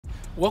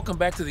Welcome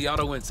back to the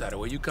Auto Insider,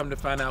 where you come to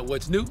find out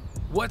what's new,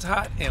 what's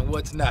hot, and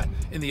what's not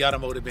in the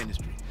automotive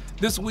industry.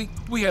 This week,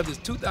 we have this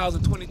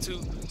 2022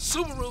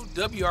 Subaru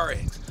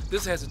WRX.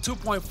 This has a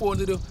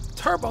 2.4-liter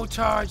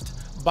turbocharged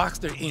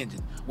Boxster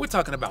engine. We're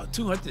talking about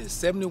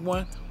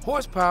 271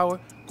 horsepower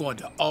going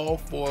to all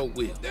four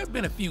wheels. There have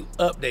been a few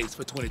updates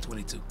for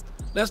 2022.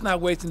 Let's not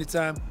waste any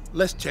time.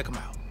 Let's check them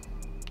out.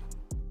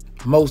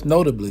 Most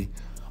notably,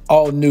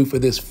 all new for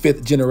this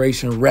 5th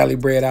generation rally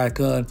bred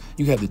icon,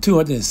 you have the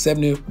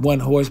 271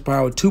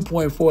 horsepower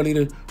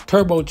 2.4-liter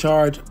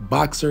turbocharged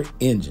Boxster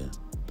engine,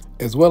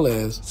 as well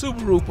as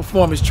Subaru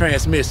Performance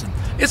transmission.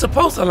 It's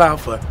supposed to allow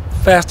for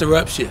faster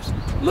upshifts,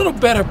 a little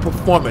better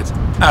performance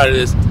out of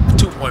this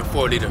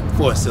 2.4-liter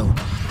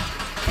 4-cylinder.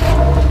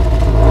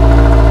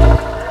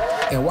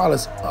 And while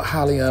it's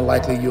highly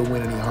unlikely you'll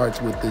win any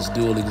hearts with this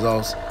dual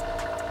exhaust,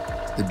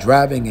 the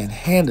driving and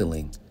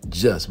handling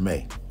just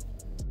may.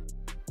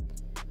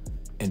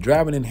 And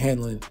driving and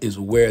handling is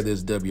where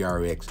this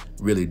WRX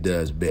really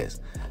does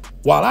best.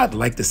 While I'd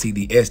like to see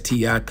the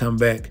STI come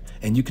back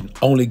and you can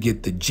only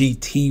get the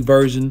GT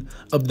version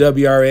of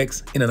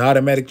WRX in an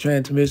automatic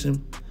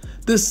transmission,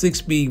 this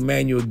 6-speed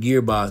manual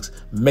gearbox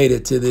made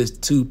it to this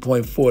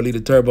 2.4-liter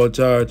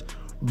turbocharged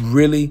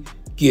really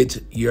gets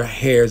your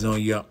hairs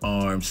on your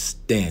arms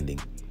standing.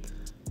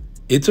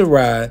 It's a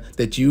ride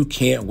that you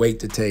can't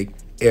wait to take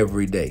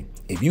every day.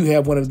 If you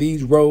have one of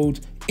these roads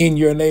in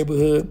your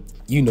neighborhood,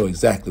 you know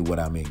exactly what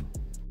I mean.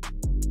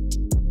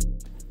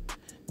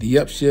 The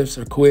upshifts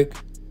are quick.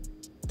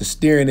 The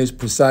steering is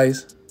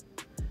precise.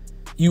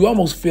 You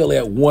almost feel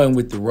at one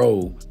with the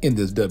road in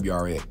this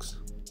WRX.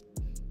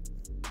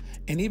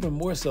 And even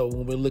more so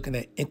when we're looking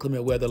at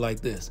inclement weather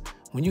like this.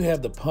 When you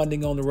have the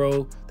punding on the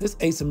road, this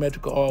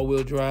asymmetrical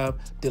all-wheel drive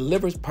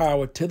delivers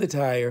power to the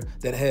tire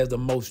that has the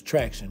most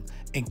traction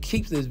and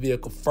keeps this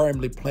vehicle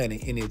firmly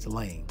planted in its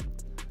lane.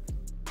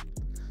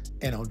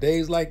 And on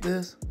days like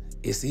this,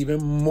 it's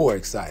even more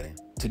exciting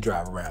to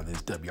drive around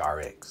this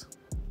WRX.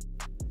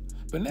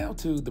 But now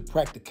to the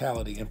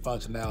practicality and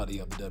functionality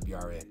of the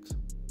WRX.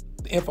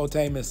 The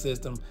infotainment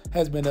system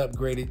has been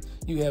upgraded.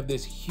 You have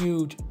this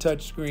huge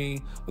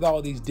touchscreen with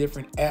all these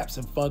different apps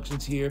and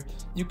functions here.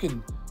 You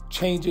can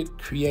change it,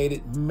 create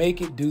it,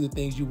 make it do the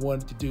things you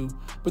want it to do,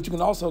 but you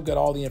can also get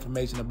all the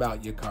information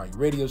about your car, your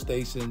radio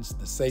stations,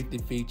 the safety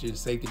features,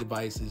 safety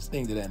devices,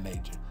 things of that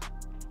nature.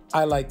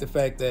 I like the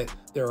fact that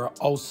there are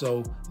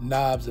also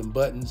knobs and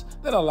buttons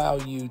that allow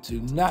you to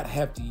not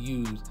have to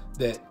use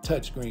that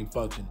touchscreen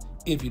function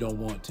if you don't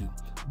want to.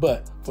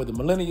 But for the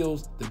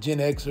millennials, the Gen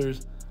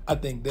Xers, I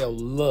think they'll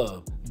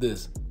love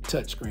this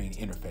touchscreen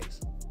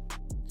interface.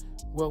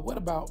 Well, what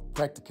about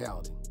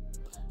practicality?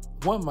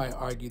 One might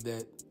argue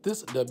that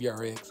this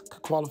WRX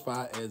could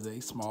qualify as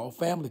a small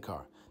family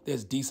car.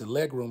 There's decent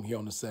legroom here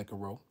on the second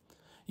row.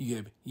 You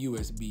have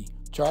USB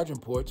charging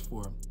ports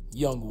for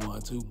young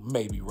ones who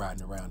may be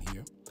riding around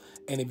here.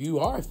 And if you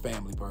are a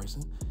family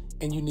person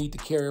and you need to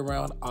carry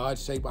around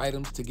odd-shaped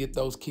items to get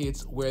those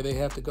kids where they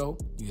have to go,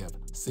 you have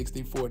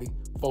 60/40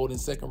 folding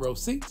second row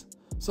seats.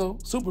 So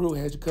Subaru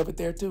has you covered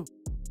there too.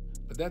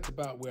 But that's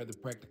about where the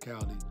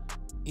practicality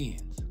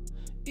ends.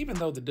 Even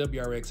though the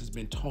WRX has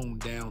been toned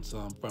down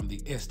some from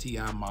the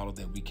STI model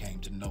that we came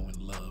to know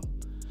and love,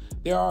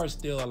 there are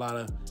still a lot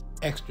of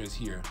extras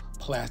here,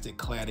 plastic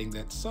cladding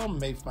that some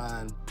may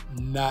find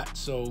not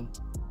so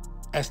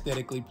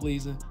aesthetically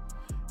pleasing.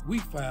 We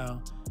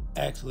found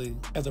actually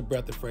as a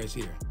breath of fresh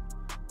air.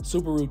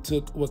 Subaru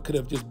took what could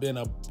have just been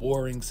a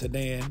boring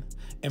sedan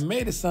and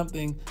made it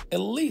something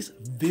at least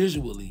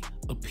visually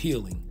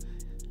appealing.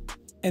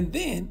 And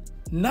then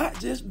not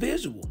just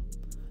visual.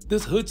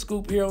 This hood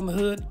scoop here on the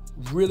hood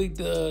really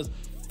does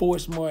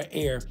force more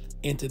air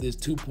into this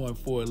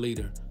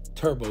 2.4-liter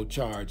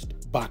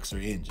turbocharged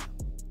Boxster engine.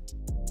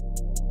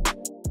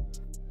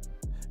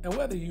 And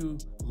whether you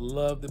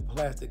love the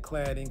plastic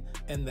cladding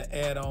and the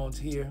add-ons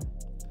here,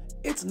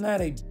 it's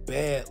not a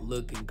bad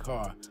looking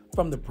car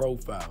from the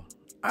profile.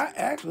 I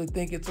actually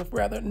think it's a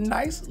rather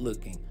nice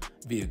looking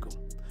vehicle.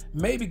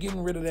 Maybe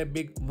getting rid of that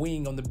big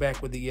wing on the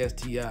back with the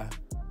STI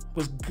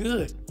was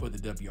good for the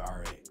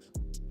WRX.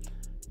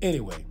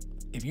 Anyway,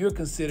 if you're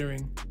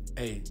considering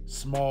a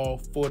small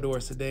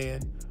 4-door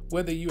sedan,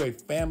 whether you're a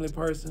family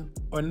person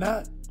or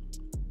not,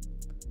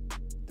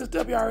 this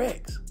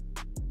WRX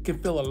can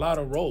fill a lot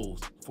of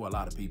roles for a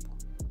lot of people.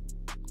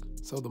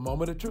 So the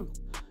moment of truth,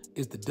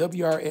 is the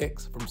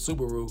WRX from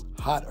Subaru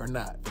hot or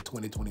not for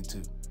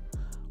 2022?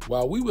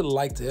 While we would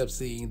like to have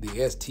seen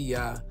the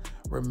STI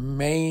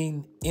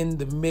remain in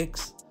the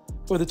mix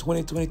for the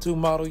 2022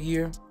 model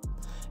year,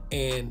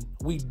 and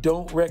we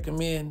don't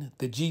recommend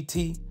the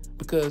GT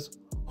because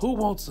who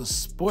wants a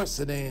sports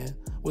sedan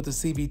with a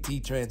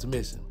CVT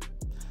transmission?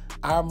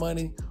 Our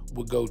money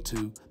will go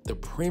to the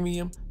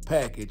premium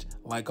package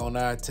like on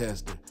our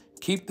Tesla.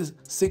 Keep the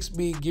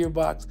 6-speed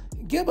gearbox,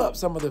 give up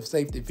some of the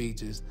safety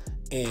features,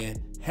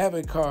 and have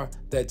a car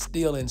that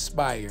still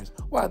inspires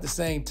while at the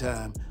same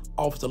time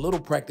offers a little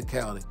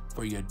practicality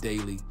for your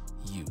daily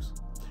use.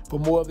 For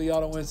more of the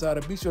Auto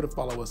Insider, be sure to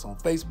follow us on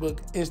Facebook,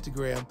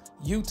 Instagram,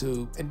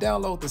 YouTube, and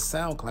download the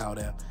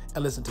SoundCloud app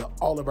and listen to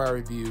all of our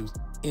reviews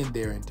in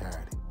their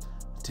entirety.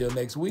 Until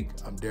next week,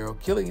 I'm Daryl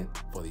Killian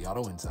for the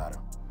Auto Insider.